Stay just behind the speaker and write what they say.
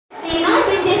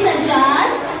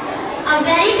A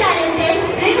very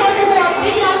talented, big round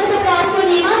of applause for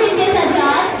Neema Vidya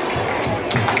Sajjar.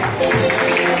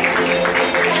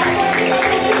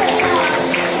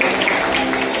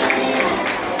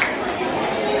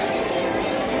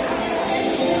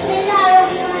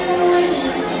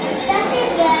 Respected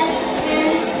guests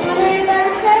and honorable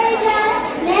Sarajas,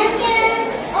 Lemker,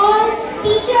 all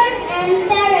teachers and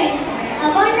parents, a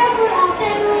wonderful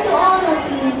afternoon to all of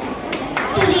you.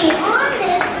 Today on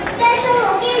this special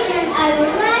occasion, I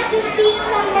would like to speak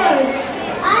some words.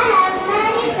 I have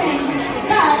many friends,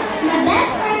 but my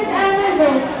best friends are my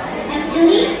books.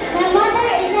 Actually, my mother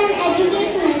is an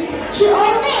educationist. She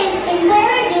always